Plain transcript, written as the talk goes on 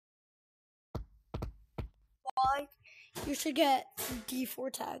like, you should get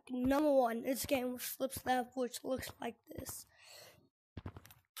D4 tag. Number 1, it's a game with slip slap, which looks like this.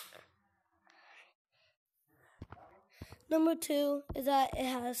 Number 2 is that it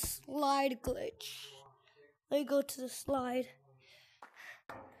has slide glitch. Let me go to the slide.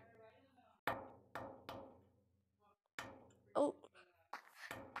 Oh.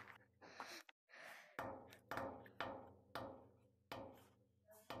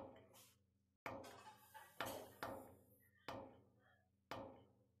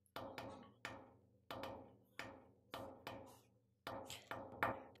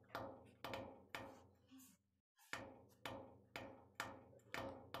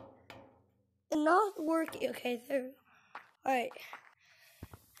 Not working. Okay, there. Alright.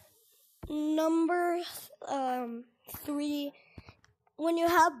 Number 3. When you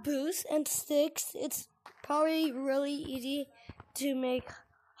have boosts and sticks, it's probably really easy to make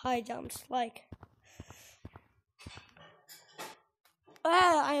high jumps. Like,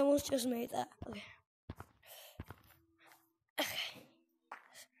 I almost just made that. Okay.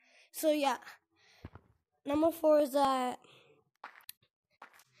 So yeah. Number 4 is that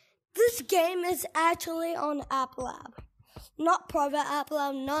this game is actually on App Lab. Not private App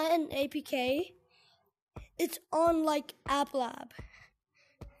Lab, not an APK. It's on like App Lab.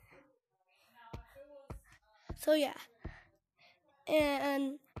 So yeah.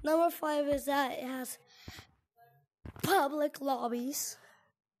 And number 5 is that it has public lobbies.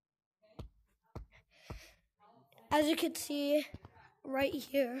 As you can see right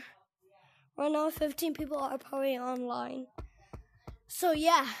here. Right now 15 people are probably online. So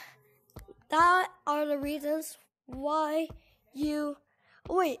yeah. That are the reasons why you...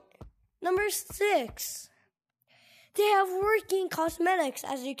 Wait, number 6. They have working cosmetics,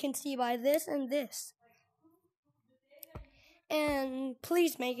 as you can see by this and this. And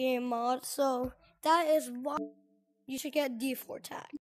please make a mod, so that is why you should get D4 tag.